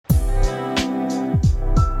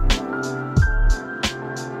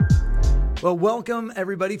Well, welcome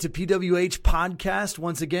everybody to PWH Podcast.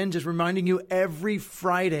 Once again, just reminding you every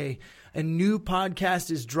Friday, a new podcast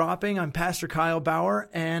is dropping. I'm Pastor Kyle Bauer,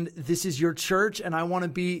 and this is your church, and I want to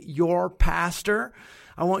be your pastor.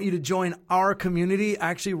 I want you to join our community.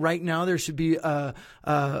 Actually, right now, there should be a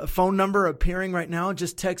phone number appearing right now.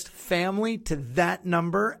 Just text family to that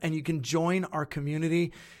number, and you can join our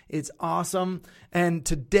community. It's awesome. And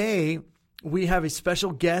today, we have a special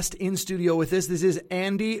guest in studio with us. This is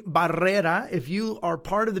Andy Barrera. If you are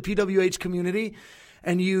part of the PWH community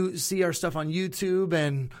and you see our stuff on YouTube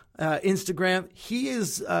and Instagram, he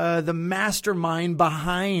is the mastermind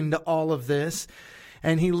behind all of this.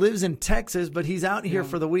 And he lives in Texas, but he's out here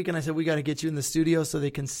for the week. And I said, we got to get you in the studio so they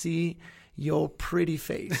can see your pretty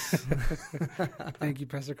face. Thank you,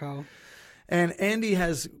 Pastor Kyle. And Andy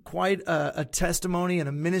has quite a testimony and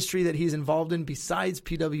a ministry that he's involved in besides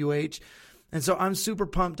PWH. And so I'm super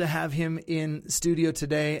pumped to have him in studio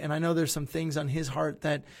today. And I know there's some things on his heart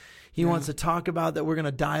that he wants to talk about that we're going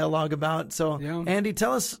to dialogue about. So, Andy,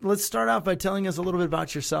 let's start off by telling us a little bit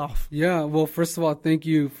about yourself. Yeah, well, first of all, thank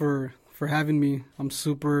you for having me. I'm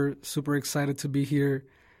super, super excited to be here.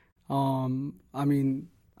 I mean,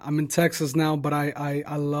 I'm in Texas now, but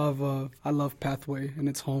I love Pathway and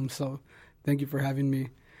it's home. So thank you for having me.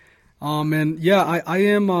 And yeah,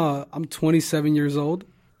 I'm 27 years old.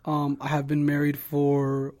 I have been married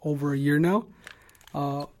for over a year now.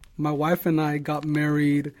 My wife and I got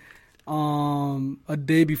married a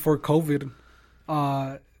day before COVID.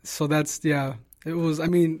 So that's, it was,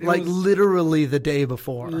 literally the day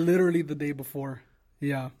before. Literally the day before,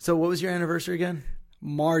 yeah. So what was your anniversary again?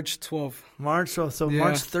 March 12th. March 12th, so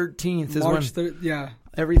March 13th is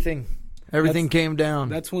when everything came down.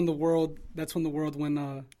 That's when the world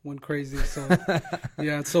went crazy. So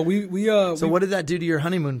yeah, so So what did that do to your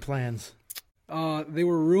honeymoon plans? They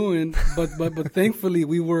were ruined, but thankfully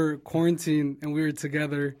we were quarantined and we were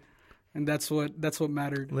together, and that's what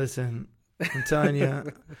mattered. Listen, I'm telling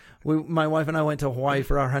you, my wife and I went to Hawaii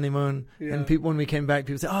for our honeymoon, and when we came back,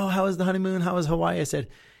 people said, "Oh, how was the honeymoon? How was Hawaii?" I said,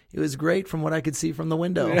 "It was great from what I could see from the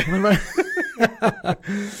window." Yeah.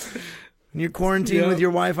 When you're quarantined with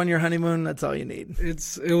your wife on your honeymoon, that's all you need.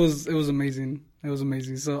 It was amazing. It was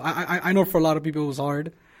amazing. So I know for a lot of people it was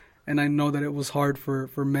hard, and I know that it was hard for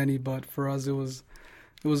many, but for us it was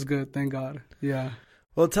good. Thank God. Yeah.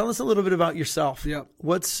 Well, tell us a little bit about yourself. Yeah.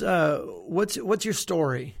 What's your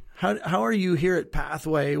story? How are you here at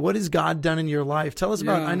Pathway? What has God done in your life? Tell us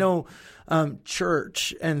about. I know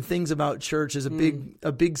church and things about church is a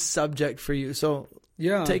big subject for you. So.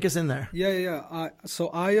 Yeah, take us in there. Yeah. So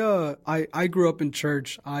I grew up in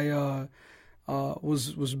church. I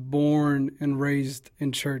was born and raised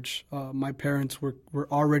in church. My parents were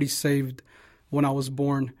already saved when I was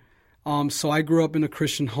born. So I grew up in a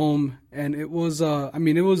Christian home, and it was a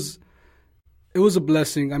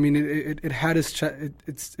blessing. I mean, it had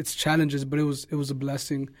its challenges, but it was a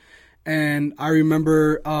blessing. And I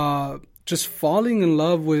remember just falling in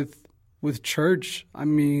love with church. I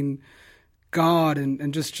mean, God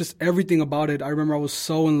and just everything about it. I remember I was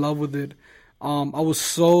so in love with it.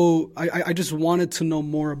 I just wanted to know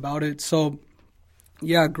more about it. So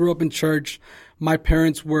yeah, I grew up in church. My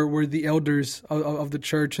parents were the elders of the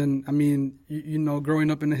church. And I mean, you know,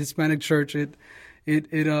 growing up in a Hispanic church, it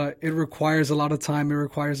requires a lot of time. It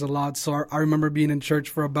requires a lot. So I remember being in church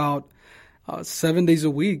for about 7 days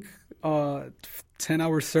a week,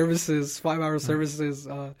 10-hour services, 5-hour services.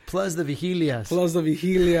 Plus the vigilias.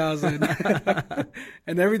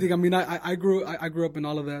 And everything. I mean, I grew up in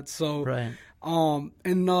all of that. So, right.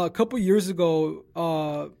 And a couple years ago,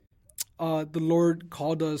 the Lord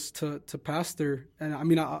called us to pastor. And I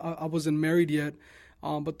mean, I wasn't married yet,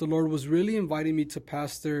 but the Lord was really inviting me to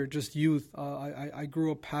pastor just youth. I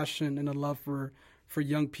grew a passion and a love for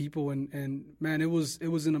young people. And man, it was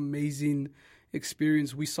an amazing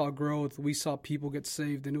experience. We saw growth. We saw people get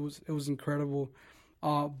saved, and it was incredible.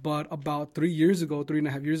 But about 3.5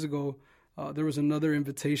 years ago, there was another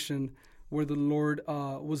invitation where the Lord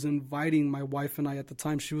was inviting my wife and I. At the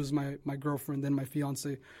time, she was my girlfriend, then my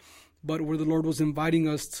fiance, but where the Lord was inviting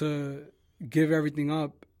us to give everything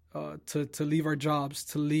up, to leave our jobs,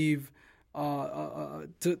 to leave,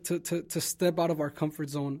 to step out of our comfort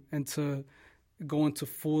zone and to go into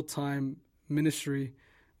full-time ministry,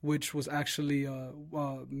 which was actually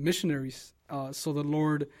missionaries. So the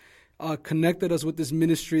Lord connected us with this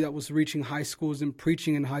ministry that was reaching high schools and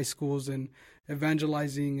preaching in high schools and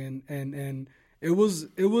evangelizing, and it was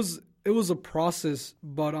a process,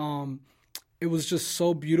 but it was just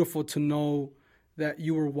so beautiful to know that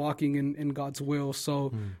you were walking in God's will.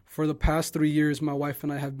 So for the past 3 years, my wife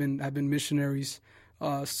and I have been missionaries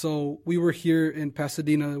So we were here in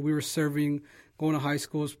Pasadena. We were serving, going to high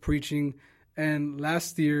schools, preaching. And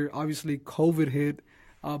last year, obviously, COVID hit.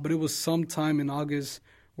 But it was sometime in August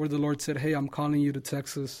where the Lord said, "Hey, I'm calling you to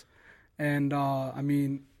Texas." And I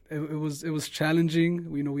mean, it was challenging.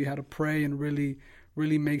 We had to pray and really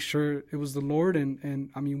make sure it was the Lord. And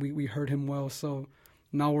I mean, we heard him well. So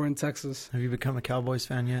now we're in Texas. Have you become a Cowboys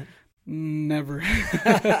fan yet? Never.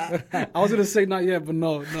 I was going to say not yet, but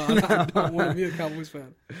no, I don't want to be a Cowboys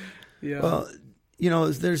fan. Yeah. Well,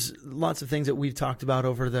 there's lots of things that we've talked about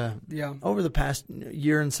over the past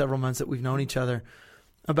year and several months that we've known each other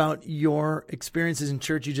about your experiences in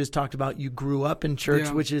church. You just talked about you grew up in church,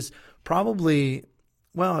 which is probably,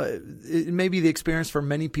 it may be the experience for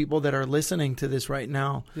many people that are listening to this right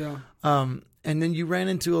now. Yeah. And then you ran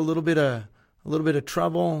into a little bit of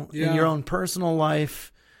trouble in your own personal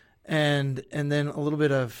life, and then a little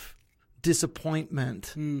bit of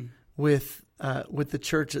disappointment with the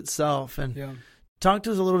church itself. And talk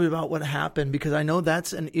to us a little bit about what happened, because I know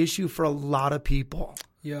that's an issue for a lot of people.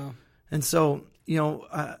 Yeah. And so,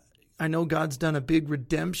 I know God's done a big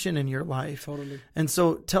redemption in your life. Totally. And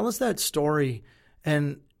so tell us that story.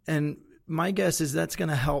 And my guess is that's going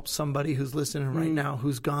to help somebody who's listening right now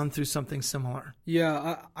who's gone through something similar.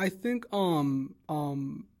 Yeah, I think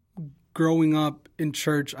growing up in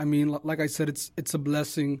church, I mean, like I said, it's a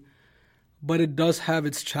blessing, but it does have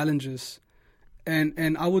its challenges.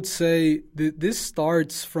 And I would say this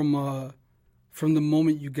starts from the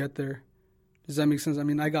moment you get there. Does that make sense? I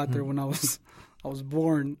mean, I got there when I was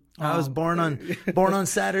born. I was born on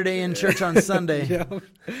Saturday in church on Sunday.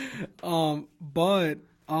 But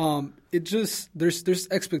it just there's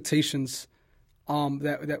expectations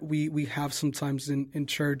that we have sometimes in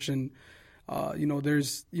church, and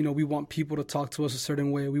we want people to talk to us a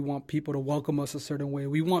certain way. We want people to welcome us a certain way.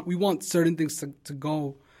 We want certain things to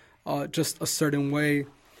go just a certain way.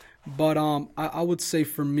 But I would say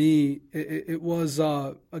for me, it was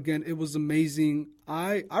again, it was amazing.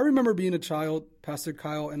 I remember being a child, Pastor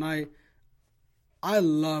Kyle, and I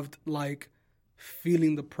loved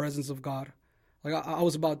feeling the presence of God. Like I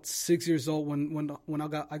was about 6 years old when I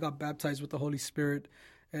got baptized with the Holy Spirit,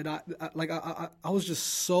 and I was just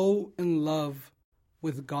so in love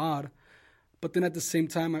with God. But then at the same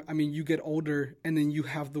time, I mean, you get older, and then you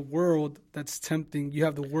have the world that's tempting. You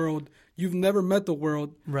have the world. You've never met the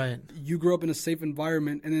world. Right. You grew up in a safe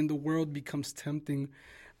environment, and then the world becomes tempting.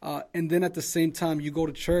 And then at the same time, you go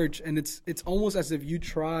to church, and it's almost as if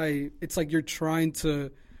it's like you're trying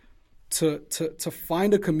to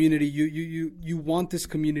find a community. You want this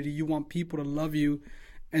community. You want people to love you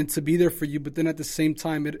and to be there for you. But then at the same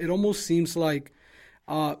time, it almost seems like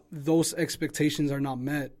those expectations are not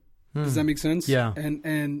met. Does that make sense? Yeah.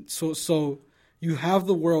 And so you have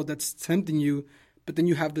the world that's tempting you, but then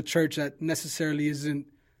you have the church that necessarily isn't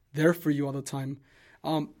there for you all the time.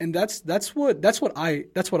 And that's what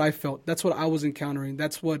I felt. That's what I was encountering.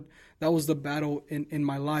 That was the battle in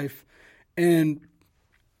my life. And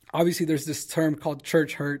obviously there's this term called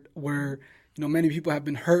church hurt, where many people have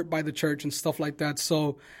been hurt by the church and stuff like that.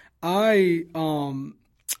 So I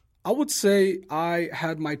would say I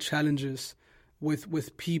had my challenges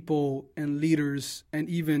with people and leaders and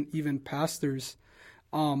even pastors,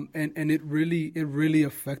 and it really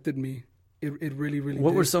affected me. It really What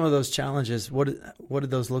did. were some of those challenges? What did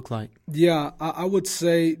those look like? Yeah, I would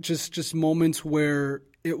say just moments where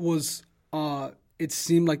it was it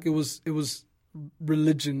seemed like it was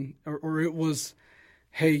religion, or it was,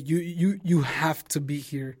 hey, you have to be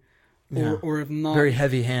here, or if not, very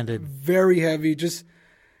heavy-handed, very heavy, just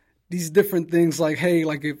these different things like, hey,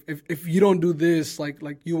 like if you don't do this, like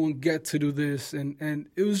you won't get to do this, and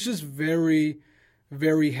it was just very,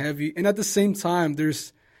 very heavy. And at the same time,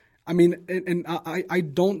 I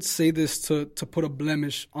don't say this to put a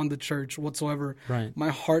blemish on the church whatsoever. Right. My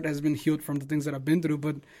heart has been healed from the things that I've been through,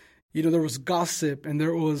 but there was gossip, and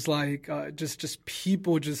there was just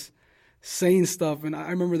people just saying stuff. And I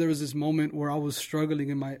remember there was this moment where I was struggling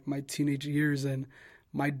in my teenage years, and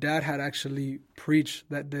my dad had actually preached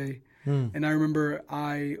that day. And I remember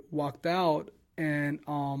I walked out, and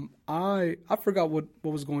I forgot what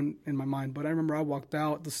was going in my mind, but I remember I walked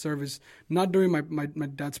out the service, not during my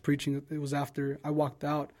dad's preaching, it was after. I walked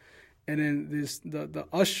out, and then the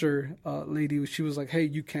usher lady, she was like, hey,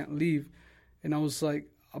 you can't leave. And I was like,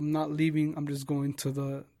 I'm not leaving, I'm just going to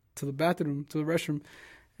the bathroom, to the restroom.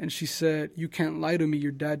 And she said, you can't lie to me,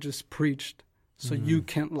 your dad just preached, so you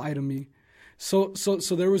can't lie to me. So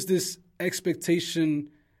there was this expectation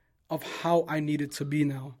of how I needed to be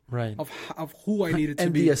now, right? Of who I needed to be,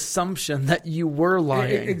 and the assumption that you were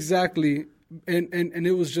lying, exactly. And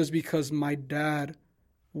it was just because my dad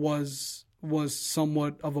was was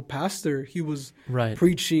somewhat of a pastor. He was Right.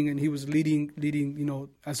 preaching and he was leading,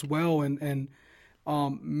 as well. And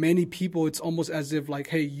many people, it's almost as if like,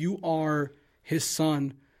 hey, you are his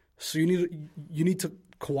son, so you need to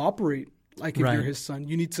cooperate like if Right. you're his son.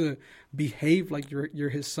 You need to behave like you're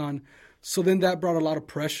his son. So then that brought a lot of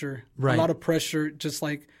pressure. Right. A lot of pressure, just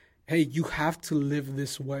like, hey, you have to live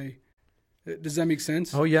this way. Does that make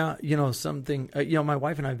sense? Oh, yeah. My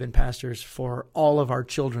wife and I have been pastors for all of our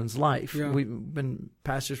children's life. Yeah. We've been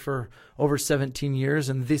pastors for over 17 years,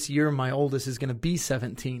 and this year my oldest is going to be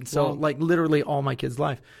 17. So Wow. like literally all my kids'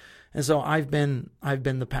 life. And so I've been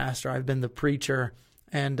the pastor, I've been the preacher,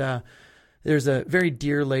 and there's a very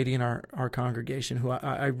dear lady in our congregation who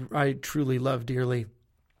I truly love dearly.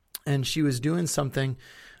 And she was doing something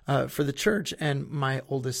for the church, and my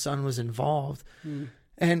oldest son was involved. Mm.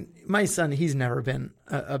 And my son, he's never been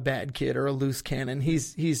a bad kid or a loose cannon.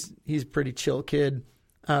 He's a pretty chill kid.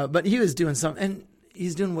 But he was doing something, and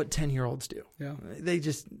he's doing what 10-year-olds do. Yeah. They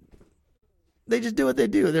just do what they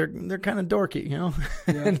do. They're kind of dorky,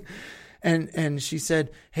 Yeah. and she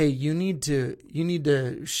said, "Hey, you need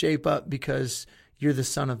to shape up because you're the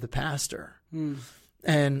son of the pastor." Mm.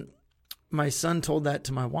 And my son told that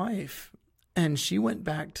to my wife, and she went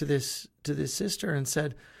back to this sister and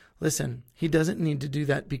said, "Listen, he doesn't need to do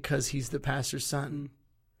that because he's the pastor's son.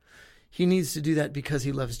 He needs to do that because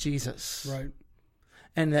he loves Jesus." Right.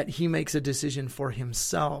 And that he makes a decision for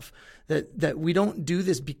himself. That we don't do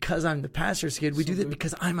this because I'm the pastor's kid. We do that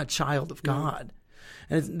because I'm a child of God.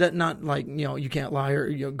 And it's not like, you can't lie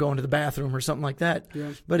or go into the bathroom or something like that.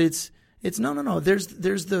 Yeah. But it's no. There's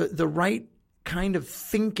the right kind of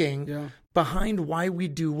thinking behind why we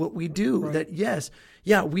do what we do. Right. That yes,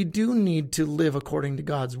 we do need to live according to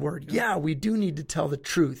God's word. Yeah, we do need to tell the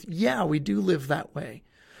truth. Yeah, we do live that way.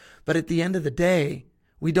 But at the end of the day,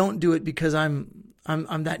 we don't do it because I'm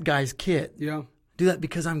that guy's kid. Yeah. Do that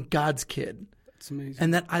because I'm God's kid. That's amazing.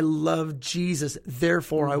 And that I love Jesus,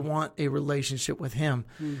 therefore I want a relationship with him.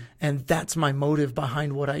 And that's my motive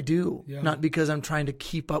behind what I do, not because I'm trying to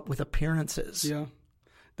keep up with appearances. Yeah.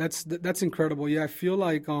 That's incredible. Yeah, I feel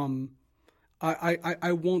like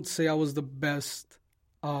I won't say I was the best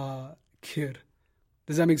kid.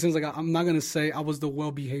 Does that make sense? Like I'm not gonna say I was the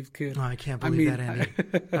well-behaved kid. Oh, I can't believe that, Andy.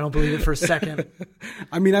 I don't believe it for a second.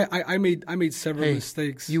 I mean, I made several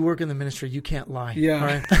mistakes. You work in the ministry. You can't lie. Yeah.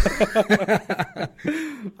 Right?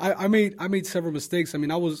 I made several mistakes. I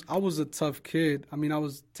mean, I was a tough kid. I mean, I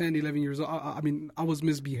was 10, 11 years old. I was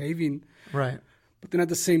misbehaving. Right. But then at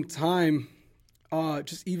the same time,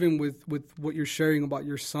 just even with what you're sharing about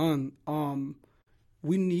your son,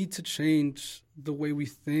 we need to change the way we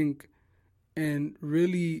think and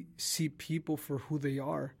really see people for who they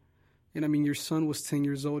are. And I mean, your son was 10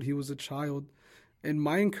 years old. He was a child. And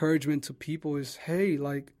my encouragement to people is, hey,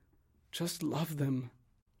 like, just love them.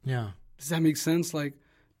 Yeah. Does that make sense? Like,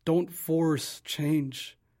 don't force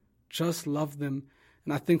change. Just love them.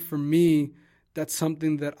 And I think for me, that's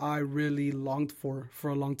something that I really longed for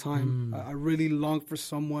a long time. I really longed for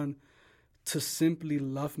someone to simply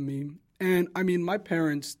love me. And I mean, my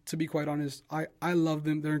parents, to be quite honest, I love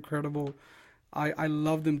them. They're incredible. I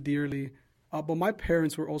love them dearly. But my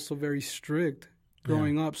parents were also very strict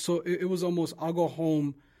growing up. So it was almost, I'll go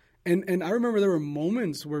home. And I remember there were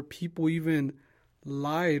moments where people even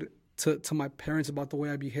lied to my parents about the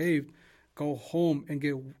way I behaved, go home and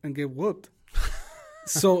get whooped.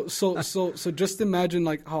 So just imagine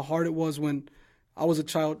like how hard it was when I was a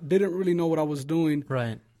child, didn't really know what I was doing.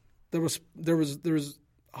 Right. There was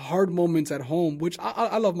hard moments at home, which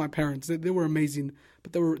I love my parents. They were amazing,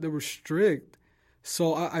 but they were strict.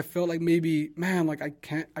 So I felt like maybe, man, like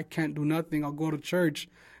I can't do nothing. I'll go to church.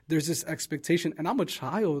 There's this expectation, and I'm a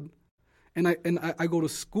child, and I go to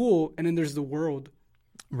school, and then there's the world.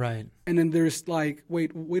 Right. And then there's like,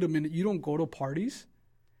 wait a minute, you don't go to parties?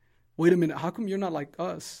 Wait a minute, how come you're not like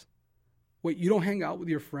us? Wait, you don't hang out with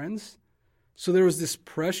your friends? So there was this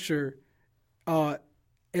pressure.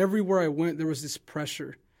 Everywhere I went, there was this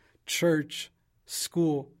pressure. Church,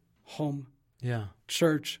 school, home. Yeah.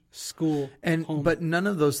 Church, school, and home. But none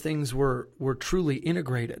of those things were truly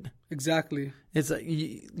integrated. Exactly. It's like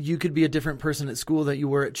you could be a different person at school that you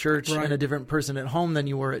were at church, right, and a different person at home than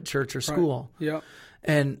you were at church or school. Right. Yeah.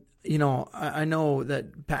 And, I know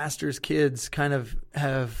that pastors' kids kind of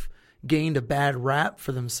have gained a bad rap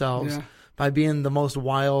for themselves by being the most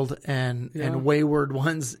wild and wayward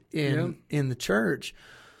ones in the church.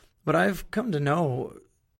 But I've come to know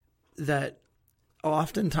that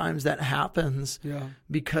oftentimes that happens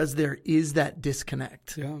because there is that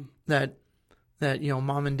disconnect. Yeah. That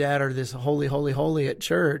mom and dad are this holy, holy, holy at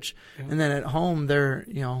church, and then at home they're,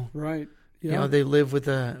 right. You know, they live with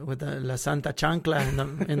a La Santa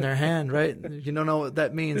Chancla in their hand, right? You don't know what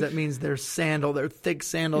that means. That means their thick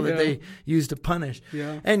sandal that they use to punish.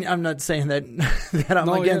 Yeah. And I'm not saying that I'm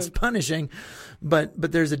against punishing, but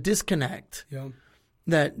there's a disconnect. Yeah.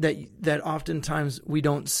 That oftentimes we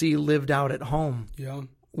don't see lived out at home. Yeah.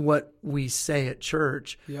 What we say at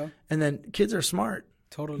church. Yeah. And then kids are smart.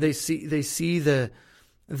 Totally. They see the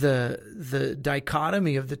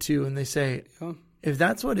dichotomy of the two, and they say, if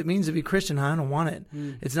that's what it means to be Christian, I don't want it.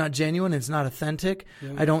 It's not genuine. It's not authentic.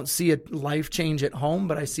 Yeah. I don't see a life change at home,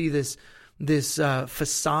 but I see this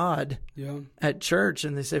facade at church,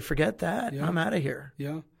 and they say, forget that. I'm out of here.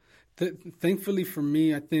 Yeah. Thankfully for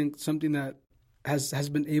me, I think something that has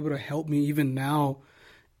been able to help me even now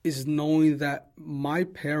is knowing that my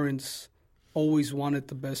parents always wanted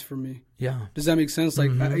the best for me. Yeah. Does that make sense?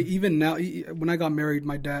 Like, even now, when I got married,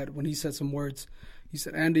 my dad, when he said some words, he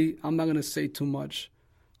said, Andy, I'm not going to say too much.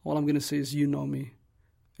 All I'm going to say is, you know me,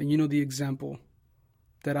 and you know the example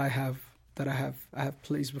that I have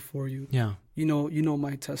placed before you. Yeah. You know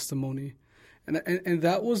my testimony. And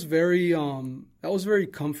that was very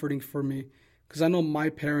comforting for me, because I know my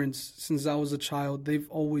parents, since I was a child, they've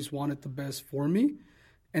always wanted the best for me,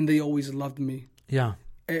 and they always loved me. Yeah.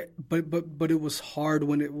 But it was hard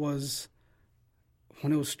when it was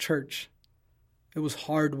church. It was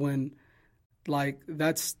hard when, like,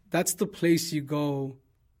 that's the place you go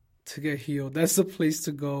to get healed. That's the place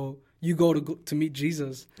to go. You go to meet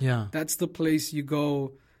Jesus. Yeah. That's the place you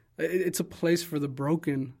go. It's a place for the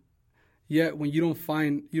broken. Yet when you don't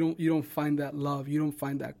find that love, you don't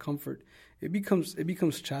find that comfort, it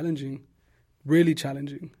becomes challenging, really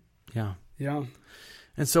challenging. Yeah. Yeah.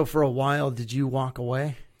 And so for a while, did you walk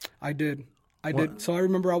away? I did. So I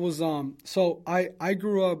remember I was I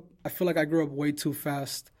grew up, I feel like I grew up way too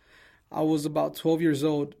fast. I was about 12 years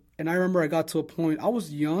old, and I remember I got to a point, I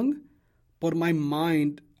was young, but my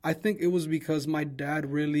mind, I think it was because my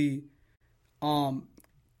dad really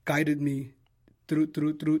guided me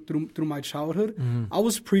through my childhood. Mm-hmm. I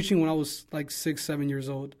was preaching when I was like 6-7 years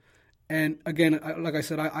old. And again, like I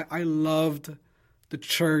said, I loved the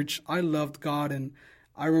church. I loved God. And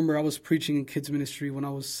I remember I was preaching in kids ministry when I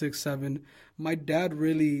was 6-7. My dad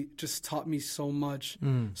really just taught me so much.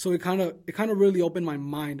 So it kind of really opened my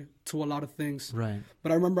mind to a lot of things. Right.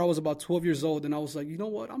 But I remember I was about 12 years old, and I was like, you know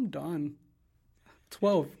what? I'm done.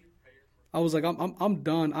 12. I was like, I'm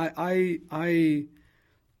done. I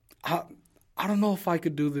don't know if I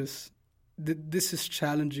could do this. This is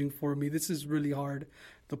challenging for me. This is really hard.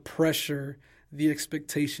 The pressure, the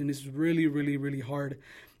expectation is really, really, really hard.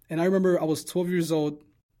 And I remember I was 12 years old,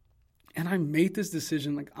 and I made this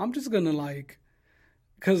decision. Like, I'm just going to, like,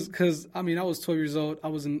 because, I mean, I was 12 years old. I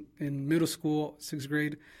was in middle school, 6th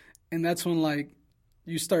grade. And that's when, like,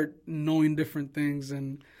 you start knowing different things.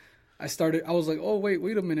 And I was like, oh,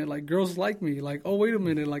 wait a minute. Like, girls like me. Like, oh, wait a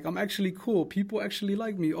minute. Like, I'm actually cool. People actually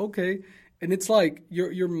like me. Okay. And it's like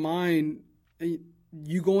your mind,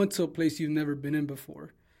 you go into a place you've never been in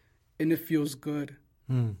before, and it feels good.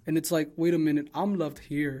 And it's like, wait a minute, I'm loved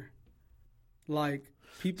here. Like,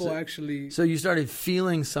 people actually... So you started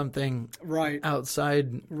feeling something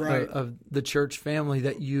outside of the church family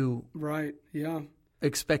that you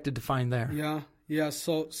expected to find there. Yeah.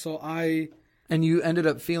 So I... And you ended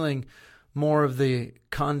up feeling more of the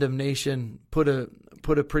condemnation, put a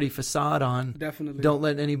pretty facade on. Definitely. Don't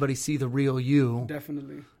let anybody see the real you.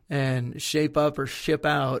 Definitely. And shape up or ship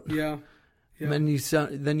out. Yeah. And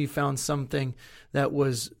then you found something that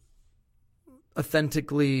was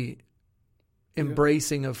authentically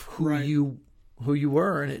embracing of who you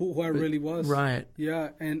were and who I really was. Right. Yeah.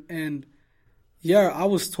 And I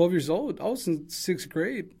was 12 years old. I was in 6th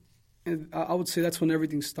grade, and I would say that's when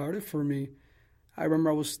everything started for me. I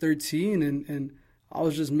remember I was 13 and I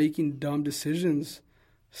was just making dumb decisions,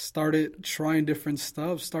 started trying different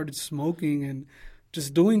stuff, started smoking and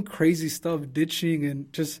just doing crazy stuff, ditching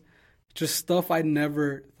and just stuff I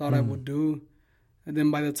never thought I would do. And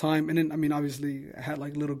then I mean, obviously I had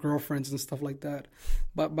like little girlfriends and stuff like that.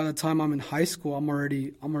 But by the time I'm in high school, I'm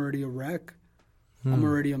already a wreck. I'm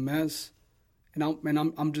already a mess. And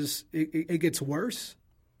I'm just, it gets worse.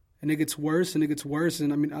 And it gets worse and it gets worse.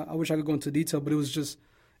 And I mean, I wish I could go into detail, but it was just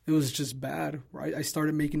bad, right? I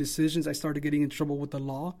started making decisions. I started getting in trouble with the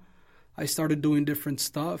law. I started doing different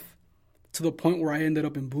stuff to the point where I ended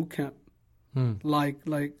up in boot camp. Like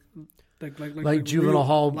juvenile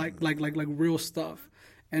hall, like real stuff.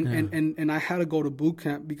 And I had to go to boot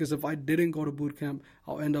camp because if I didn't go to boot camp,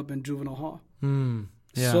 I'll end up in juvenile hall.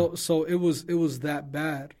 Yeah. So it was that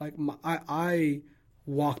bad. Like I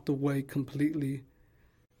walked away completely.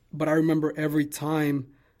 But I remember every time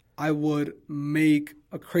I would make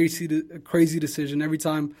a crazy decision, every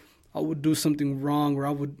time I would do something wrong, or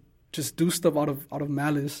I would just do stuff out of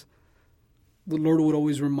malice, the Lord would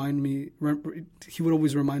always remind me. He would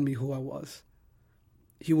always remind me who I was.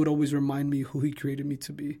 He would always remind me who He created me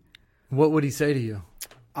to be. What would He say to you?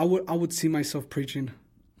 I would see myself preaching,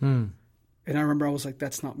 and I remember I was like,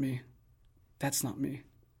 "That's not me. That's not me."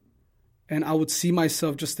 And I would see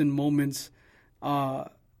myself just in moments. I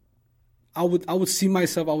would see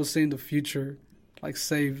myself. I was saying the future, like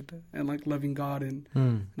saved and like loving God, and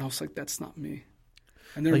I was like, "That's not me."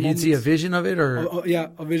 And there like you'd see a vision of it, or yeah,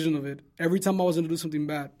 a vision of it. Every time I was going to do something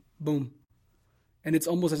bad, boom, and it's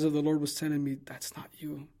almost as if the Lord was telling me, "That's not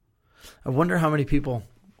you." I wonder how many people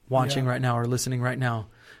watching right now or listening right now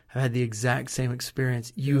have had the exact same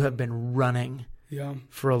experience. You have been running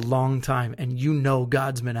for a long time, and you know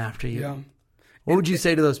God's been after you. Yeah. What would you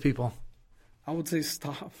say to those people? I would say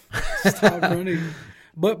stop running.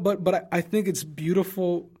 But I think it's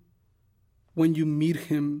beautiful when you meet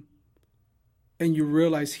Him and you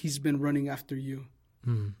realize He's been running after you.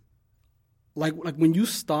 Like when you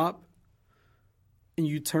stop and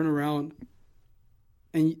you turn around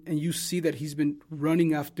and you see that He's been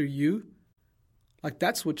running after you, like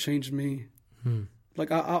that's what changed me.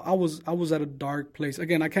 Like I was at a dark place.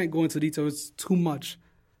 Again, I can't go into detail. It's too much,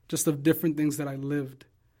 just of different things that I lived.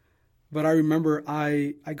 But I remember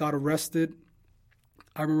I got arrested.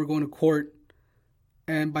 I remember going to court.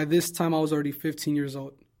 And by this time, I was already 15 years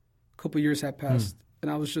old. A couple years had passed.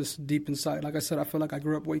 And I was just deep inside. Like I said, I felt like I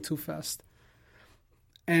grew up way too fast.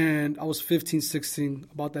 And I was 15, 16,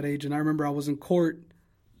 about that age. And I remember I was in court,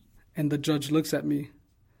 and the judge looks at me.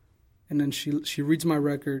 And then she reads my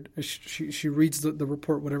record. She reads the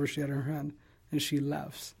report, whatever she had in her hand. And she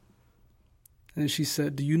laughs. And she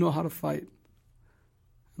said, "Do you know how to fight?"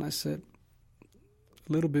 And I said,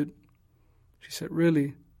 "A little bit." She said,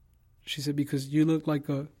 "Really?" She said, "Because you look like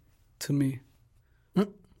to me."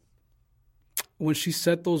 When she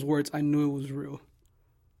said those words, I knew it was real.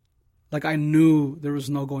 Like I knew there was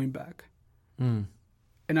no going back. And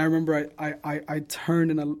I remember I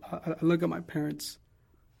turned and I looked at my parents,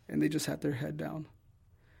 and they just had their head down.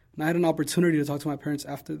 And I had an opportunity to talk to my parents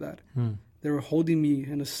after that. They were holding me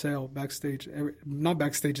in a cell backstage, not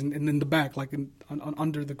backstage, in the back, like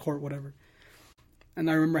under the court, whatever. And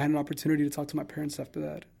I remember I had an opportunity to talk to my parents after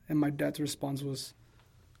that. And my dad's response was,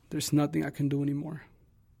 "There's nothing I can do anymore.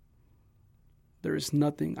 There is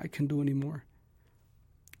nothing I can do anymore."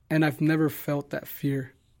 And I've never felt that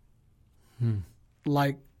fear.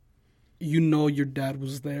 Like, your dad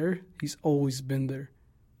was there. He's always been there.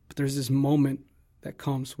 But there's this moment that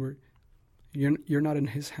comes where you're not in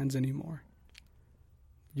His hands anymore.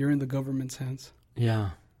 You're in the government's hands.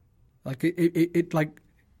 Yeah. Like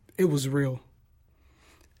it was real.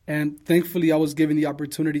 And thankfully I was given the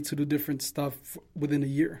opportunity to do different stuff within a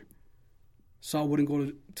year. So I wouldn't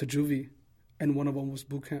go to juvie, and one of them was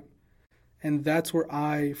boot camp. And that's where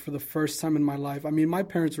for the first time in my life, I mean, my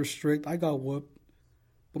parents were strict. I got whooped,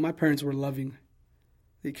 but my parents were loving.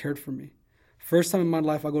 They cared for me. First time in my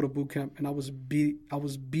life I go to boot camp, and I was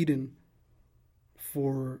beaten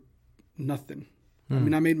for nothing. I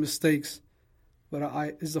mean, I made mistakes, but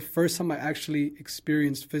it's the first time I actually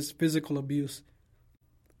experienced physical abuse,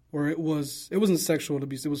 where it wasn't sexual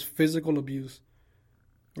abuse, it was physical abuse,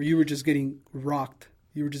 where you were just getting rocked,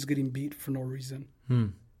 you were just getting beat for no reason.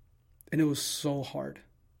 And it was so hard.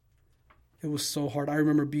 It was so hard. I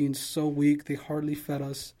remember being so weak, they hardly fed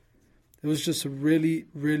us. It was just a really,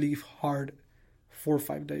 really hard 4 or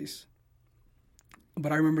 5 days.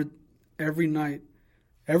 But I remember every night,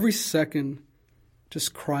 every second,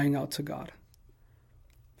 just crying out to God.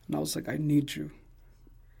 And I was like, "I need you.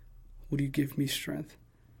 Would you give me strength?"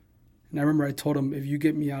 And I remember I told Him, "If you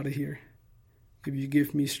get me out of here, if you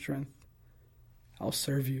give me strength, I'll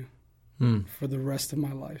serve you for the rest of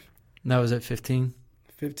my life." And that was at 15?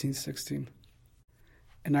 15, 16.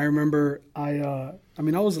 And I remember I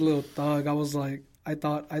was a little thug. I was like, I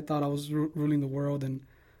thought I was ruling the world, and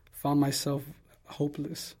found myself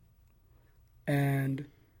hopeless. And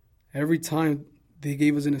every time they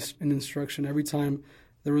gave us an instruction, every time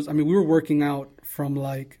we were working out from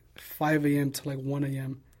like 5 a.m. to like 1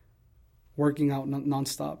 a.m., working out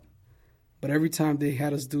nonstop. But every time they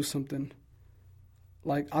had us do something,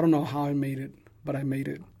 like, I don't know how I made it, but I made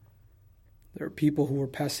it. There were people who were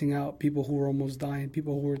passing out, people who were almost dying,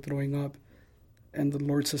 people who were throwing up. And the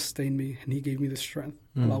Lord sustained me, and He gave me the strength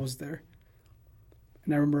while I was there.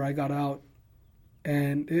 And I remember I got out,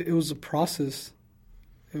 and it was a process.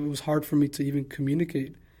 It was hard for me to even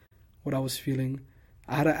communicate what I was feeling.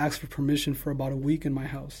 I had to ask for permission for about a week in my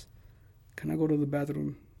house. Can I go to the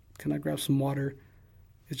bathroom? Can I grab some water?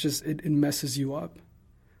 It's just, it messes you up.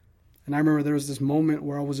 And I remember there was this moment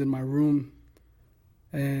where I was in my room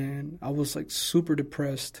and I was like super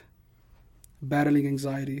depressed, battling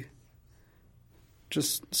anxiety,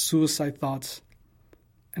 just suicide thoughts.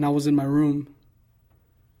 And I was in my room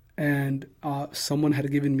and someone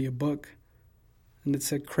had given me a book and it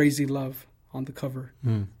said Crazy Love on the cover.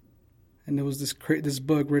 And it was this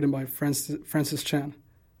book written by Francis Chan.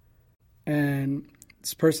 And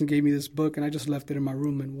this person gave me this book and I just left it in my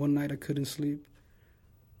room, and one night I couldn't sleep.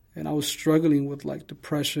 And I was struggling with like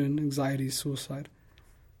depression, anxiety, suicide.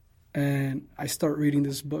 And I start reading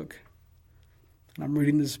this book. And I'm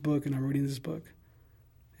reading this book and I'm reading this book.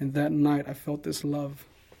 And that night I felt this love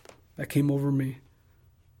that came over me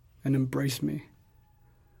and embraced me.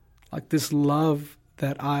 Like this love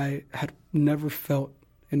that I had never felt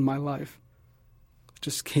in my life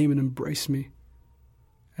just came and embraced me.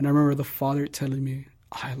 And I remember the Father telling me,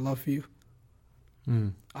 I love you.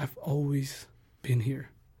 I've always been here.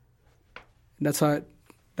 And that's why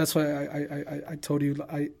I told you,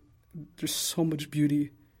 there's so much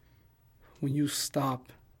beauty when you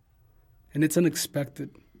stop. And it's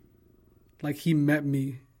unexpected. Like he met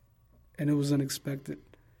me and it was unexpected.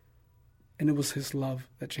 And it was his love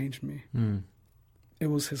that changed me. It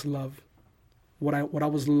was his love. What I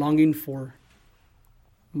was longing for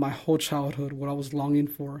my whole childhood, what I was longing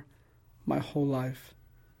for my whole life,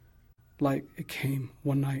 like it came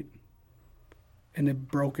one night and it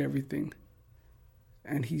broke everything.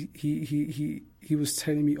 And he was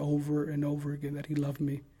telling me over and over again that he loved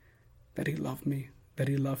me, that he loved me, that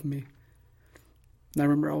he loved me. And I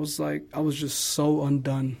remember I was just so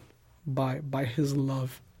undone by his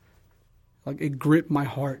love. Like it gripped my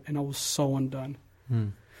heart and I was so undone.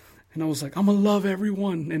 And I was like, I'm gonna love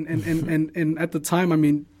everyone. And at the time, I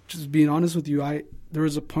mean, just being honest with you, there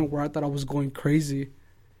was a point where I thought I was going crazy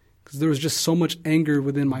because there was just so much anger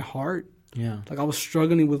within my heart. Yeah, like I was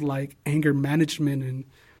struggling with like anger management, and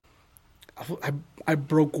I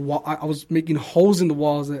was making holes in the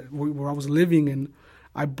walls where I was living, and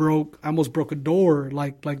I almost broke a door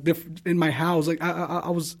like in my house. Like I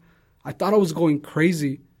thought I was going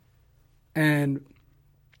crazy, and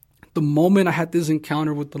the moment I had this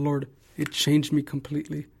encounter with the Lord, it changed me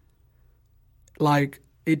completely. Like,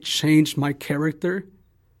 it changed my character.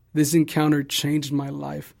 This encounter changed my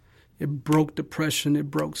life. It broke depression. It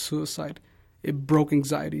broke suicide. It broke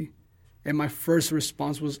anxiety. And my first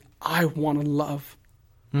response was, I want to love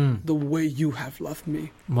the way you have loved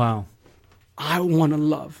me. Wow. I want to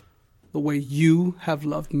love the way you have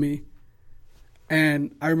loved me.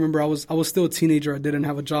 And I remember I was still a teenager. I didn't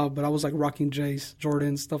have a job, but I was like rocking J's,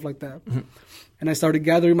 Jordans, stuff like that. And I started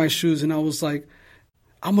gathering my shoes, and I was like,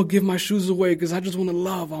 I'm going to give my shoes away because I just want to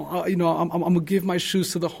love. I'm going to give my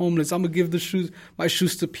shoes to the homeless. I'm going to give my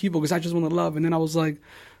shoes to people because I just want to love. And then I was like,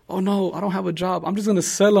 oh, no, I don't have a job. I'm just going to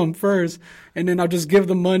sell them first, and then I'll just give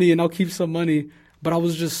them money, and I'll keep some money. But I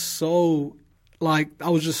was just so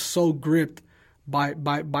gripped by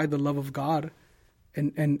the love of God,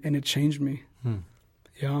 and it changed me.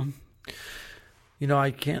 Yeah. You know,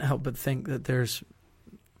 I can't help but think that there's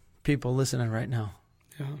people listening right now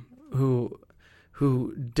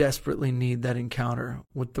who desperately need that encounter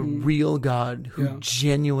with the real God who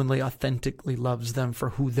genuinely, authentically loves them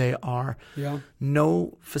for who they are. Yeah.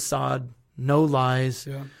 No facade, no lies.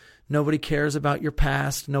 Yeah. Nobody cares about your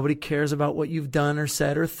past. Nobody cares about what you've done or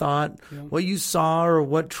said or thought, what you saw or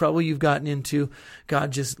what trouble you've gotten into.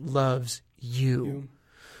 God just loves you.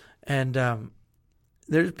 And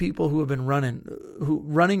there's people who have been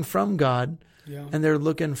running from God, and they're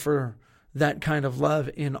looking for that kind of love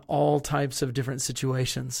in all types of different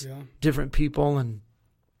situations, different people and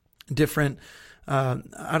different,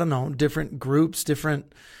 different groups,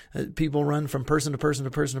 different people run from person to person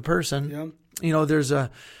to person to person. Yeah. You know, there's a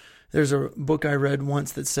book I read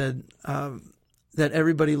once that said that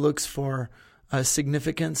everybody looks for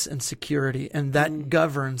significance and security, and that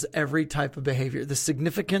governs every type of behavior. The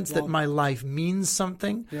significance that my life means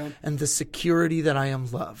something, and the security that I am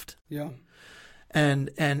loved. Yeah.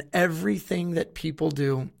 And everything that people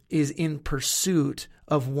do is in pursuit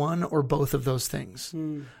of one or both of those things.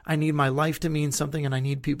 I need my life to mean something, and I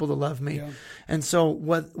need people to love me. Yeah. And so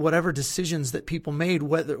whatever decisions that people made,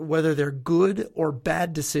 whether they're good or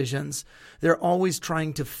bad decisions, they're always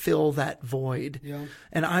trying to fill that void. Yeah.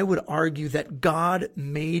 And I would argue that God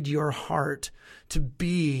made your heart to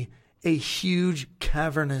be a huge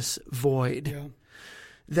cavernous void. Yeah.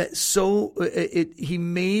 He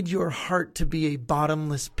made your heart to be a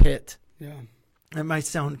bottomless pit. Yeah. It might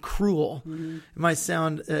sound cruel. It might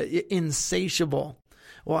sound insatiable.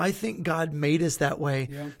 Well, I think God made us that way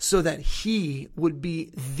so that he would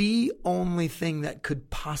be the only thing that could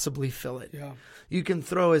possibly fill it. Yeah. You can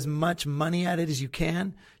throw as much money at it as you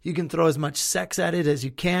can. You can throw as much sex at it as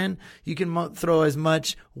you can. You can throw as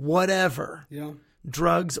much whatever,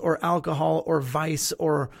 drugs or alcohol or vice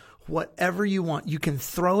or whatever you want. You can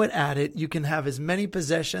throw it at it. You can have as many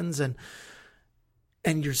possessions and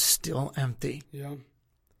you're still empty. Yeah.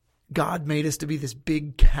 God made us to be this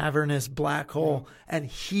big cavernous black hole, and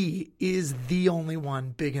he is the only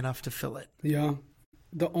one big enough to fill it. Yeah.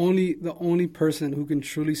 The only person who can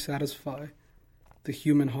truly satisfy the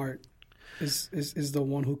human heart is the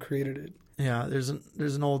one who created it. Yeah, there's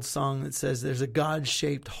an old song that says there's a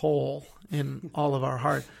God-shaped hole in all of our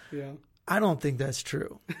heart. Yeah. I don't think that's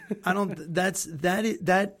true.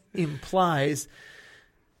 That implies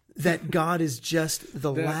that God is just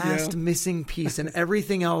the last missing piece and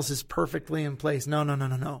everything else is perfectly in place. No.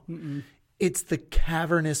 Mm-mm. It's the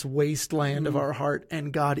cavernous wasteland of our heart,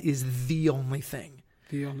 and God is the only thing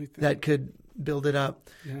that could build it up.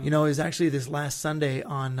 Yeah. It was actually this last Sunday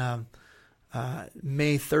on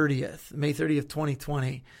May 30th,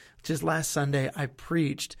 2020. Just last Sunday, I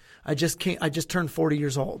preached. I just turned 40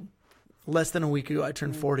 years old. Less than a week ago, I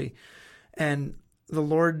turned 40. And the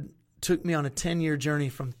Lord took me on a 10-year journey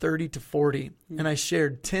from 30 to 40. And I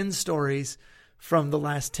shared 10 stories from the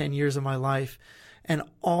last 10 years of my life. And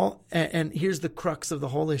here's the crux of the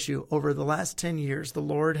whole issue. Over the last 10 years, the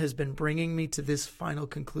Lord has been bringing me to this final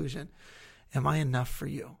conclusion. Am I enough for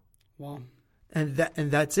you? Wow. And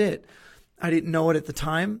that's it. I didn't know it at the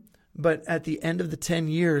time, but at the end of the 10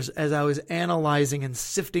 years, as I was analyzing and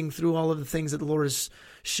sifting through all of the things that the Lord has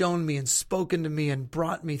shown me and spoken to me and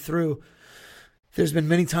brought me through, there's been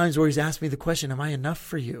many times where he's asked me the question, am I enough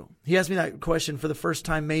for you? He asked me that question for the first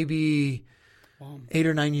time maybe 8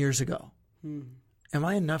 or 9 years ago. Am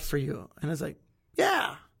I enough for you? And I was like,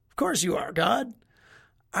 yeah, of course you are, God.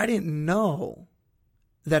 I didn't know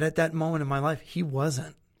that at that moment in my life, he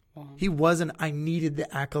wasn't. Wow. He wasn't. I needed the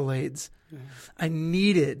accolades. Yeah. I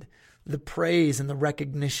needed the praise and the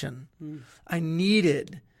recognition. I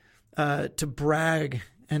needed to brag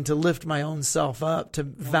and to lift my own self up, to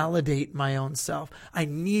validate my own self. I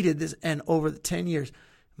needed this. And over the 10 years,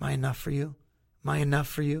 am I enough for you? Am I enough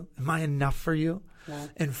for you? Am I enough for you? Wow.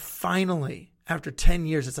 And finally, after 10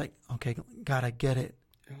 years, it's like, okay, God, I get it.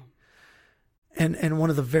 Yeah. And one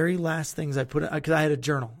of the very last things I put, because I had a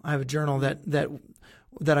journal. I have a journal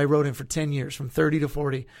that I wrote in for 10 years, from 30 to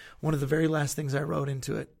 40. One of the very last things I wrote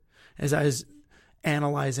into it, as I was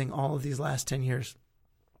analyzing all of these last 10 years,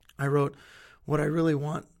 I wrote, what I really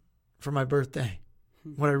want for my birthday,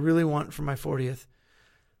 what I really want for my 40th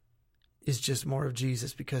is just more of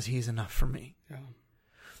Jesus, because he's enough for me. Yeah.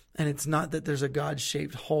 And it's not that there's a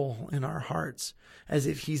God-shaped hole in our hearts as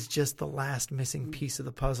if he's just the last missing piece of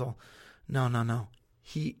the puzzle. No.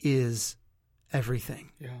 He is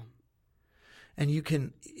everything. Yeah. And you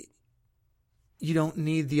don't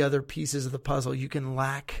need the other pieces of the puzzle. You can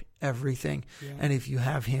lack everything. Yeah. And if you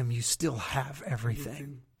have him, you still have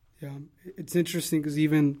everything. Yeah. It's interesting because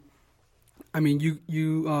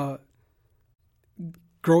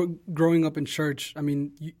growing up in church,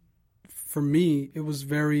 for me, it was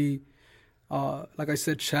very, like I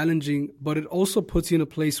said, challenging, but it also puts you in a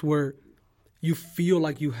place where you feel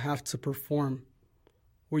like you have to perform,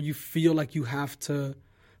 where you feel like you have to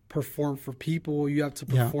perform for people, you have to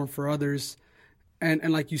perform for others. And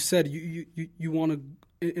like you said, you want to,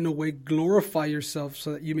 in a way, glorify yourself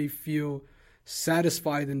so that you may feel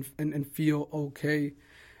satisfied and feel okay.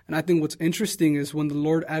 And I think what's interesting is when the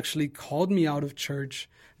Lord actually called me out of church,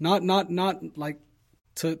 not like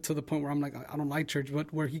to the point where I'm like, I don't like church,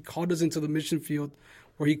 but where he called us into the mission field,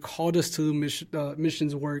 where he called us to the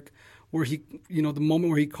missions work, where he, the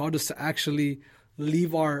moment where he called us to actually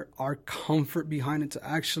leave our comfort behind and to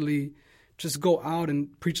actually just go out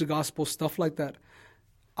and preach the gospel, stuff like that.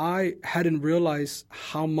 I hadn't realized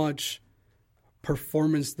how much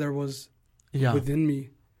performance there was within me.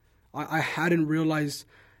 I hadn't realized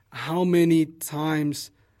how many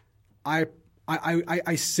times I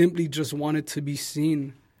simply just wanted to be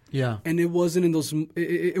seen. Yeah. And it wasn't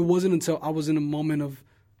until I was in a moment of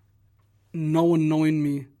no one knowing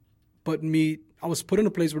me but me. I was put in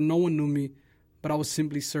a place where no one knew me, but I was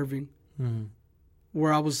simply serving. Mm-hmm.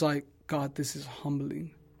 Where I was like, God, this is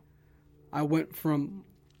humbling. I went from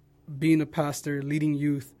being a pastor, leading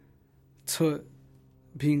youth, to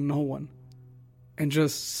being no one and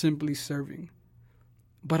just simply serving.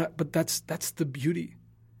 But that's the beauty.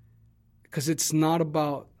 Because it's not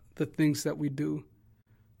about the things that we do.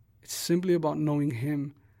 It's simply about knowing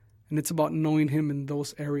him. And it's about knowing him in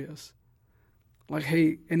those areas. Like,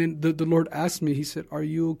 hey, and then the Lord asked me, he said, are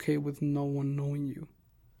you okay with no one knowing you?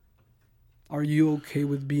 Are you okay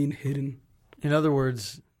with being hidden? In other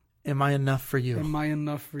words, am I enough for you? Am I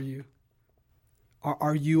enough for you?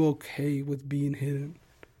 Are you okay with being hidden?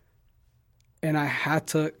 And I had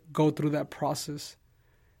to go through that process.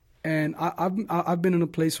 And I've been in a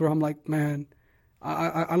place where I'm like, man,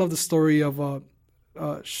 I love the story of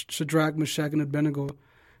Shadrach, Meshach, and Abednego.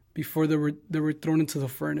 Before they were thrown into the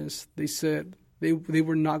furnace, they said they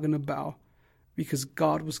were not going to bow because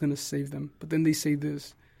God was going to save them. But then they say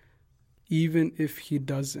this, even if he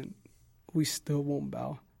doesn't, we still won't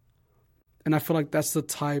bow. And I feel like that's the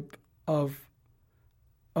type of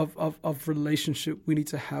relationship we need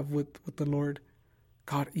to have with the Lord.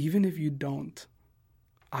 God, even if you don't,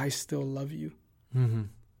 I still love you. Mm-hmm.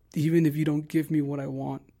 Even if you don't give me what I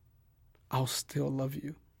want, I'll still love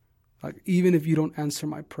you. Like, even if you don't answer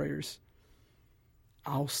my prayers,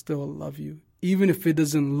 I'll still love you. Even if it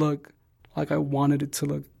doesn't look like I wanted it to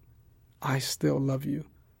look, I still love you.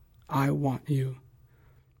 I want you.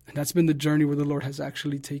 And that's been the journey where the Lord has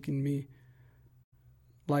actually taken me.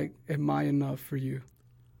 Like, am I enough for you?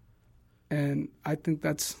 And I think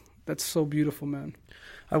that's so beautiful, man.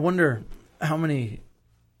 I wonder how many,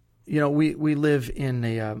 we live in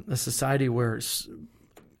a society where, so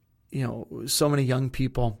many young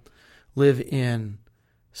people live in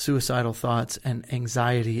suicidal thoughts and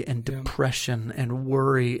anxiety and depression and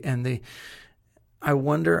worry. And I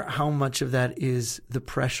wonder how much of that is the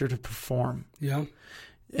pressure to perform. Yeah.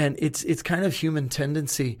 And it's kind of human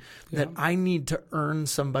tendency that I need to earn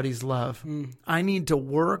somebody's love. I need to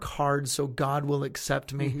work hard so God will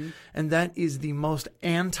accept me. Mm-hmm. And that is the most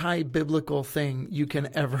anti-biblical thing you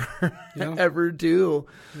can ever ever do.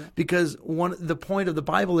 Yeah. Because the point of the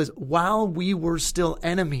Bible is, while we were still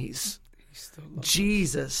enemies,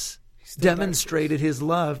 Jesus demonstrated his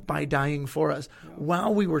love by dying for us. Yeah.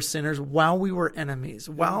 While we were sinners, while we were enemies,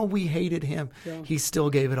 while we hated him, he still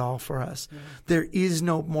gave it all for us. Yeah. There is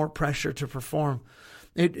no more pressure to perform.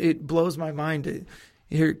 It blows my mind to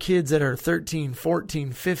hear kids that are 13,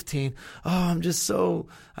 14, 15. Oh, I'm just so,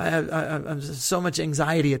 I'm just so much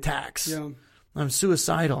anxiety attacks. Yeah. I'm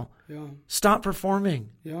suicidal. Yeah. Stop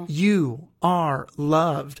performing. Yeah. You are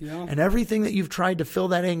loved. Yeah. And everything that you've tried to fill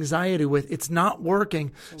that anxiety with, it's not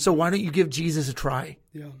working. So why don't you give Jesus a try?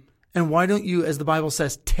 Yeah. And why don't you, as the Bible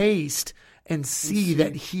says, taste and see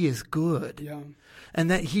that he is good. Yeah. And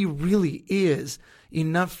that he really is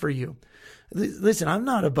enough for you. Listen, I'm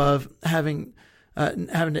not above having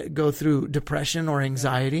to go through depression or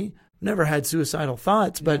anxiety. Never had suicidal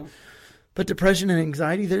thoughts, but depression and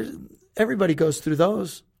anxiety, everybody goes through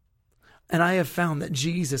those. And I have found that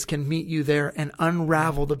Jesus can meet you there and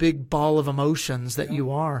unravel the big ball of emotions that you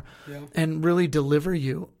are and really deliver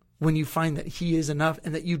you when you find that he is enough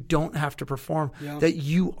and that you don't have to perform, that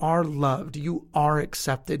you are loved, you are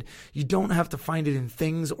accepted. You don't have to find it in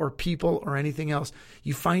things or people or anything else.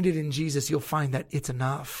 You find it in Jesus, you'll find that it's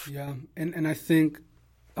enough. Yeah, and I think,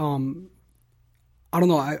 I don't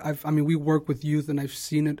know, I mean, we work with youth and I've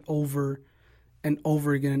seen it over and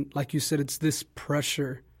over again. Like you said, it's this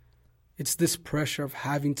pressure. It's this pressure of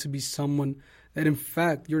having to be someone that, in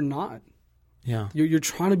fact, you're not. Yeah, you're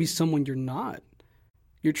trying to be someone you're not.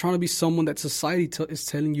 You're trying to be someone that society is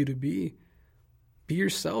telling you to be. Be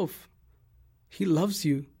yourself. He loves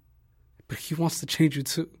you, but he wants to change you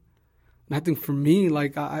too. And I think for me,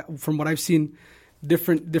 like from what I've seen,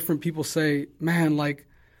 different people say, man, like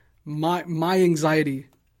my anxiety,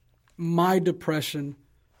 my depression,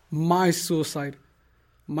 my suicide.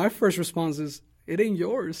 My first response is, it ain't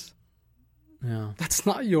yours. Yeah, that's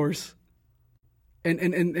not yours. And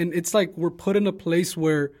it's like we're put in a place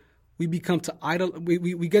where we become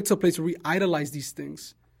we get to a place where we idolize these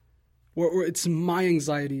things, where it's my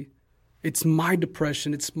anxiety, it's my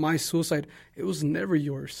depression, it's my suicide. It was never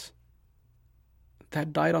yours.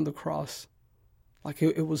 That died on the cross. Like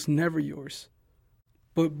it was never yours.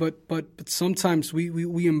 But sometimes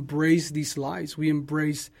we embrace these lies. We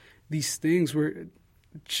embrace these things where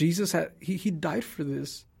Jesus he died for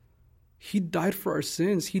this. He died for our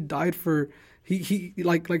sins. He died for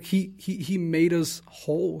he made us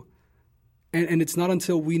whole. And it's not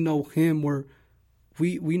until we know him where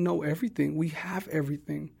we know everything. We have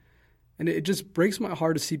everything. And it just breaks my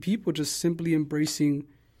heart to see people just simply embracing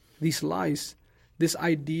these lies, this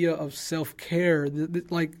idea of self-care,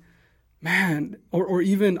 like, man, or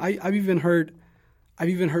even I've even heard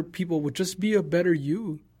people would just be a better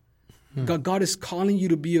you. God is calling you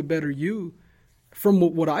to be a better you. From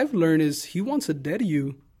what I've learned is he wants a dead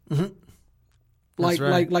you. Mm-hmm.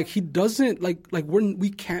 Like he doesn't like we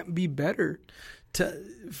can't be better.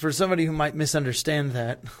 For somebody who might misunderstand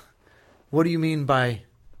that, What do you mean by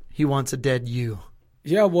he wants a dead you?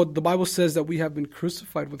 Yeah, well, the Bible says that we have been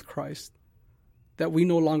crucified with Christ, that we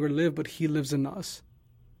no longer live, but he lives in us.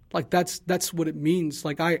 Like that's what it means.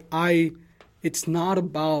 Like it's not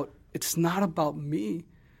about me.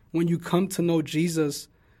 When you come to know Jesus,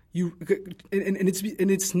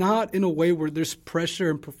 it's not in a way where there's pressure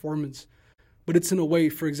and performance, but it's in a way,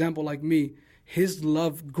 for example, like me, his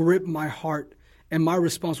love gripped my heart, and my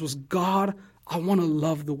response was, God, I want to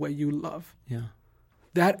love the way you love. Yeah.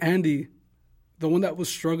 That Andy, the one that was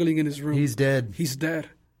struggling in his room, He's dead. He's dead.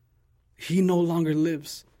 He no longer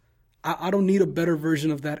lives. I don't need a better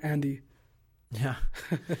version of that Andy. Yeah.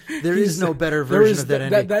 There is no better version of that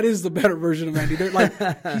Andy. That is the better version of Andy.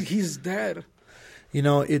 He's dead. You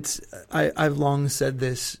know, I've long said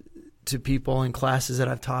this to people in classes that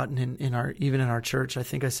I've taught and even in our church. I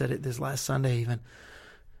think I said it this last Sunday even,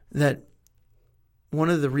 that one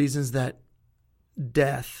of the reasons that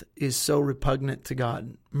death is so repugnant to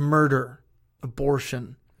God, murder,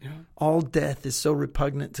 abortion, all death is so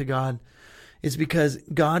repugnant to God, is because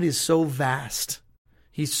God is so vast.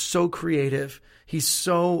 He's so creative. He's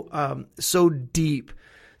so deep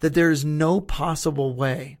that there is no possible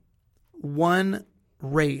way one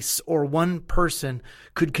race or one person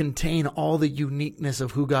could contain all the uniqueness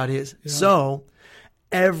of who God is. Yeah. So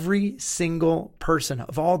every single person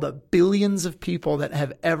of all the billions of people that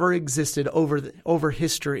have ever existed over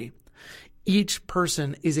history, each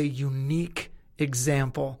person is a unique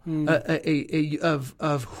example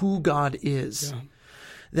of who God is. Yeah.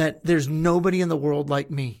 That there's nobody in the world like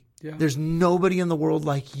me. Yeah. There's nobody in the world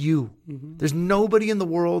like you. Mm-hmm. There's nobody in the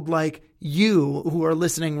world like you who are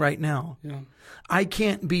listening right now. Yeah. I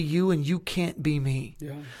can't be you and you can't be me.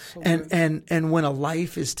 Yeah, so and when a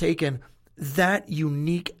life is taken, that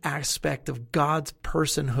unique aspect of God's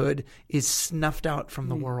personhood is snuffed out from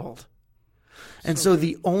the world. And so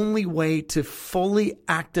the only way to fully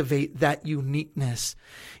activate that uniqueness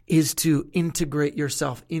is to integrate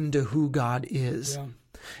yourself into who God is. Yeah.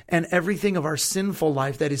 And everything of our sinful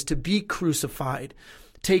life that is to be crucified,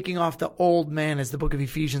 taking off the old man, as the book of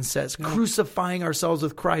Ephesians says, crucifying ourselves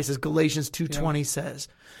with Christ, as Galatians 2:20 says,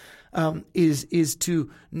 is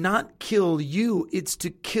to not kill you, it's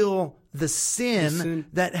to kill the sin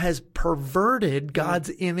that has perverted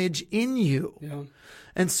God's image in you. Yeah.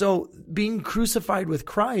 And so being crucified with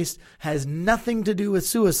Christ has nothing to do with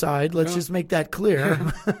suicide. Let's just make that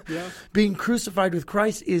clear. Being crucified with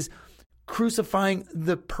Christ is crucifying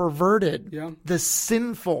the perverted, the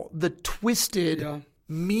sinful, the twisted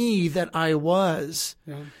me that I was,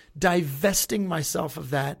 divesting myself of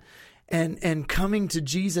that and coming to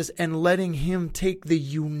Jesus and letting him take the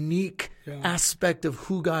unique aspect of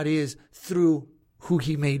who God is through who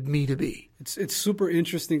he made me to be. It's super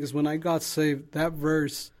interesting because when I got saved, that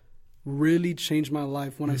verse really changed my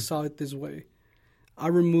life when I saw it this way. I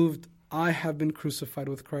removed, I have been crucified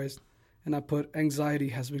with Christ, and I put anxiety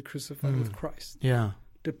has been crucified with Christ. Yeah.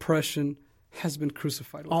 Depression has been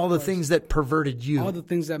crucified with Christ. All the things that perverted you. All the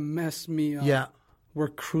things that messed me up were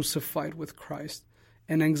crucified with Christ.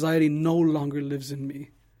 And anxiety no longer lives in me.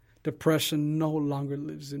 Depression no longer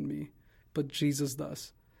lives in me, but Jesus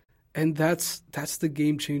does. And that's the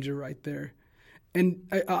game changer right there. And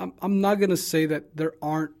I'm not going to say that there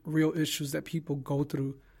aren't real issues that people go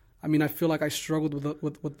through. I mean, I feel like I struggled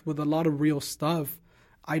with a lot of real stuff.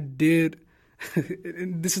 I did,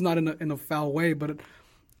 and this is not in a foul way, but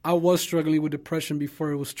I was struggling with depression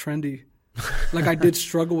before it was trendy. Like I did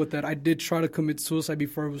struggle with that. I did try to commit suicide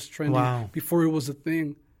before it was trendy, before it was a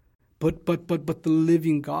thing. But the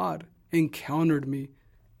living God encountered me,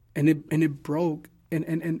 and it broke.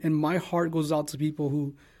 And my heart goes out to people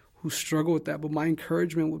who struggle with that. But my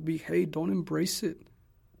encouragement would be, hey, don't embrace it.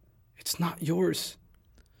 It's not yours.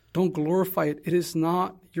 Don't glorify it. It is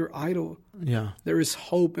not your idol. Yeah. There is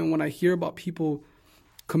hope. And when I hear about people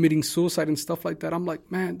committing suicide and stuff like that, I'm like,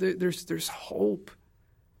 man, there's hope.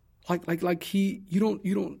 Like you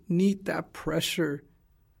don't need that pressure.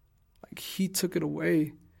 Like he took it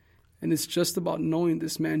away. And it's just about knowing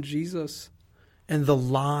this man, Jesus. And the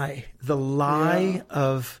lie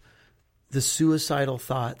of the suicidal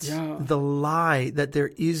thoughts, the lie that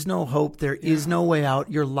there is no hope, there is no way out,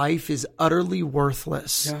 your life is utterly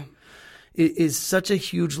worthless. Yeah. It is such a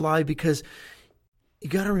huge lie because you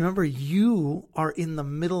got to remember you are in the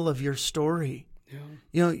middle of your story. Yeah.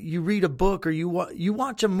 You know, you read a book or you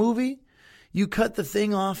watch a movie, you cut the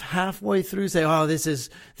thing off halfway through, say, "Oh, this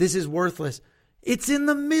is worthless." It's in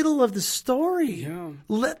the middle of the story. Yeah.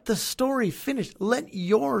 Let the story finish. Let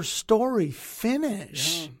your story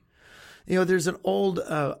finish. Yeah. You know, there's an old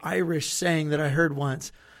Irish saying that I heard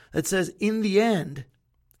once that says, in the end,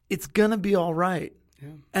 it's going to be all right. Yeah.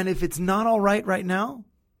 And if it's not all right now,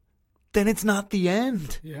 then it's not the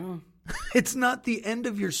end. Yeah. It's not the end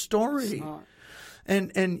of your story. It's not.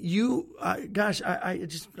 And you, gosh, I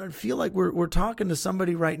feel like we're talking to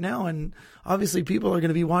somebody right now, and obviously people are going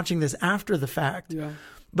to be watching this after the fact. Yeah.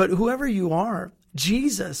 But whoever you are,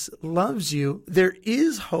 Jesus loves you. There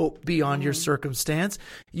is hope beyond your circumstance.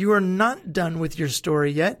 You are not done with your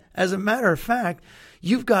story yet. As a matter of fact,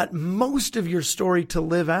 you've got most of your story to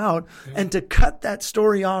live out, and to cut that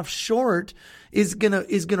story off short is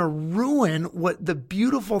gonna ruin what the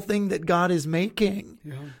beautiful thing that God is making.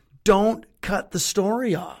 Yeah. Don't cut the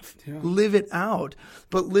story off. Yeah. Live it out,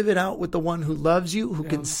 but live it out with the one who loves you, who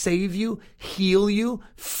can save you, heal you,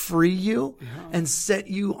 free you, and set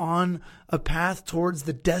you on a path towards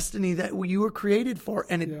the destiny that you were created for.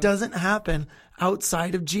 And it doesn't happen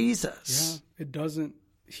outside of Jesus. Yeah, it doesn't.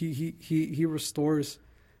 He restores,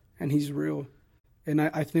 and he's real. And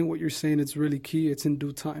I think what you're saying is really key. It's in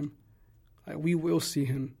due time. Like, we will see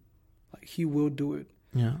him. Like, he will do it.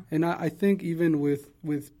 Yeah. And I think even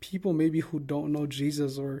with people maybe who don't know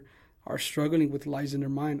Jesus or are struggling with lies in their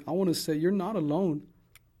mind, I want to say you're not alone.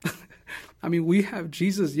 I mean, we have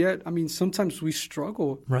Jesus yet. I mean, sometimes we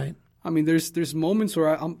struggle. Right. I mean, there's moments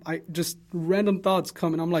where I just random thoughts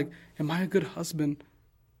come and I'm like, am I a good husband?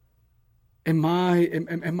 Am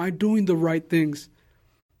I doing the right things?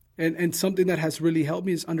 And something that has really helped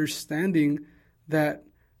me is understanding that,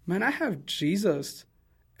 man, I have Jesus.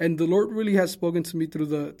 And the Lord really has spoken to me through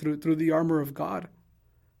the armor of God,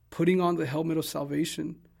 putting on the helmet of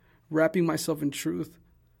salvation, wrapping myself in truth,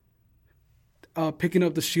 picking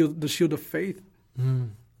up the shield of faith,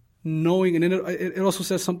 knowing. And then it also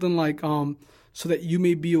says something like, so that you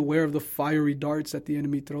may be aware of the fiery darts that the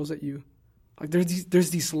enemy throws at you. Like there's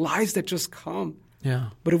these lies that just come. Yeah.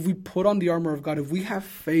 But if we put on the armor of God, if we have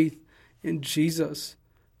faith in Jesus,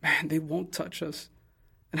 man, they won't touch us.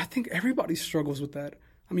 And I think everybody struggles with that.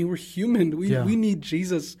 I mean, we're human. We need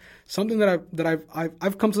Jesus. Something that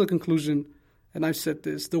I've come to the conclusion, and I've said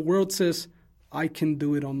this: the world says I can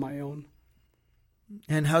do it on my own.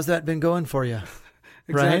 And how's that been going for you?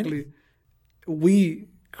 Exactly. Right? We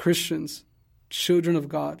Christians, children of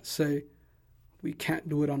God, say we can't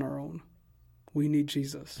do it on our own. We need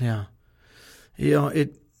Jesus. Yeah. You know,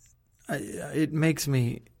 it makes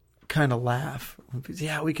me kind of laugh.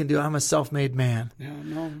 Yeah, we can do it. I'm a self-made man. Yeah,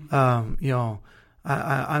 no. You know,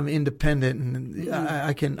 I'm independent and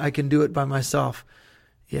I can do it by myself.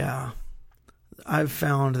 Yeah. I've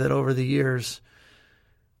found that over the years,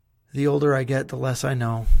 the older I get, the less I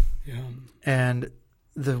know. Yeah. And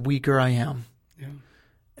the weaker I am. Yeah.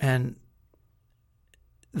 And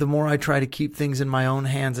the more I try to keep things in my own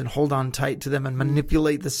hands and hold on tight to them and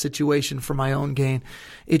manipulate the situation for my own gain,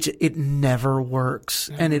 it never works.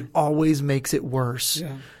 Yeah. And it always makes it worse.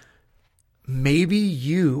 Yeah. Maybe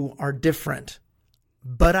you are different,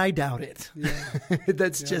 but I doubt it. Yeah.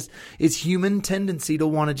 That's just, it's human tendency to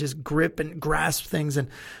want to just grip and grasp things and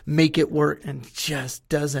make it work, and it just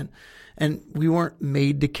doesn't. And we weren't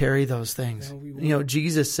made to carry those things. No, we weren't. You know,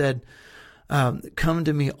 Jesus said, come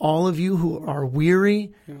to me, all of you who are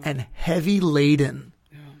weary and heavy laden.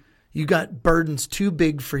 Yeah. You got burdens too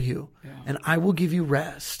big for you, and I will give you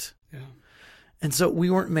rest. Yeah. And so we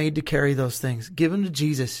weren't made to carry those things. Give them to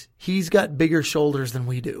Jesus. He's got bigger shoulders than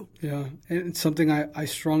we do. Yeah, and it's something I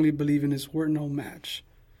strongly believe in is we're no match.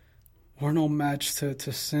 We're no match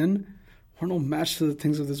to sin. We're no match to the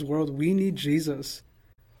things of this world. We need Jesus.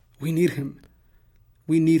 We need him.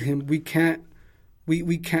 We need him. We can't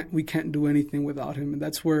do anything without him. And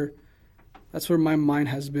that's where my mind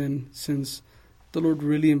has been since the Lord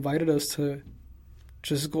really invited us to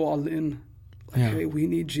just go all in. Like, hey, we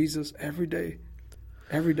need Jesus every day.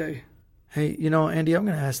 Every day. Hey, you know, Andy, I'm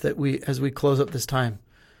going to ask that as we close up this time,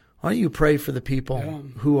 why don't you pray for the people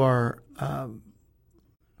who are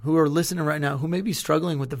listening right now, who may be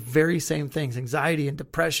struggling with the very same things, anxiety and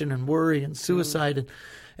depression and worry and suicide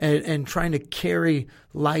and trying to carry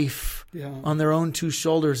life on their own two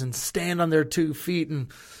shoulders and stand on their 2 feet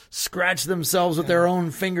and scratch themselves with their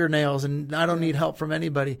own fingernails, and I don't need help from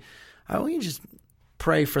anybody. I want you to just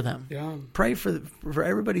pray for them. Yeah. Pray for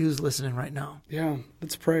everybody who's listening right now. Yeah,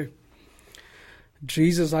 let's pray.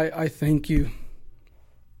 Jesus, I thank you.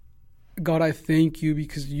 God, I thank you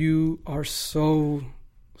because you are so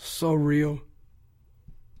real.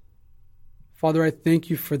 Father, I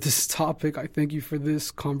thank you for this topic. I thank you for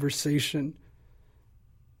this conversation.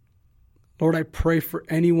 Lord, I pray for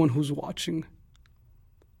anyone who's watching,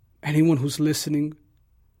 anyone who's listening.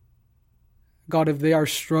 God, if they are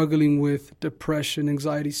struggling with depression,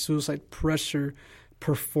 anxiety, suicide, pressure,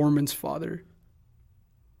 performance, Father,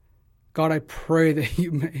 God, I pray that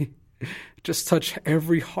you may just touch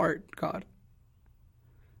every heart, God.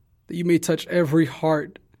 That you may touch every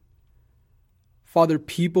heart. Father,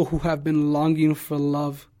 people who have been longing for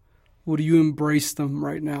love, would you embrace them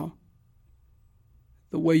right now?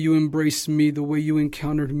 The way you embraced me, the way you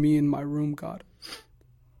encountered me in my room, God.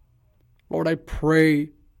 Lord, I pray,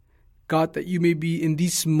 God, that you may be in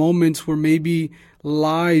these moments where maybe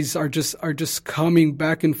lies are just coming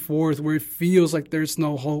back and forth, where it feels like there's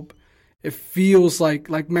no hope. It feels like,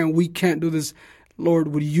 man, we can't do this. Lord,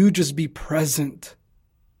 would you just be present?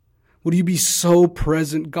 Would you be so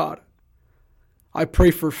present, God? I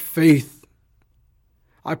pray for faith.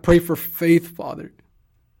 I pray for faith, Father.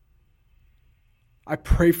 I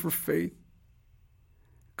pray for faith.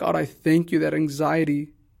 God, I thank you that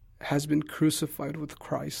anxiety has been crucified with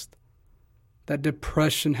Christ. That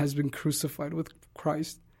depression has been crucified with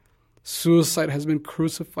Christ. Suicide has been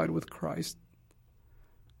crucified with Christ.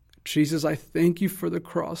 Jesus, I thank you for the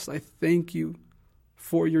cross. I thank you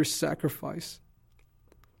for your sacrifice.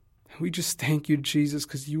 We just thank you, Jesus,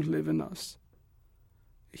 because you live in us.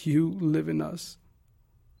 You live in us.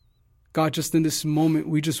 God, just in this moment,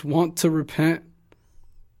 we just want to repent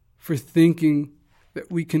for thinking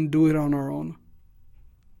that we can do it on our own.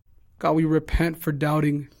 God, we repent for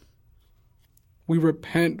doubting. We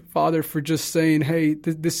repent, Father, for just saying, hey,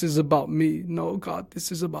 this is about me. No, God,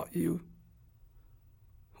 this is about you.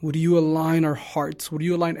 Would you align our hearts? Would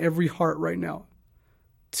you align every heart right now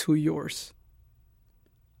to yours?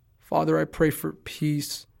 Father, I pray for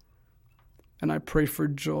peace and I pray for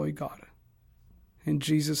joy, God. In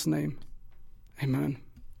Jesus' name, amen.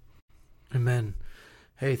 Amen.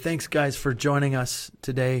 Hey, thanks, guys, for joining us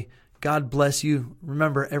today. God bless you.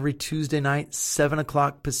 Remember, every Tuesday night, 7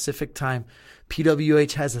 o'clock Pacific time,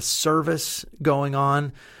 PWH has a service going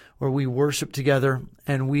on where we worship together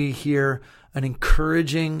and we hear an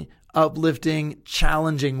encouraging, uplifting,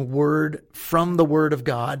 challenging word from the Word of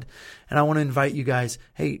God. And I want to invite you guys,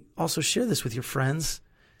 hey, also share this with your friends.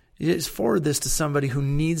 Just forward this to somebody who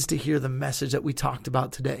needs to hear the message that we talked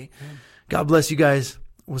about today. God bless you guys.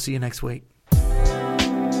 We'll see you next week.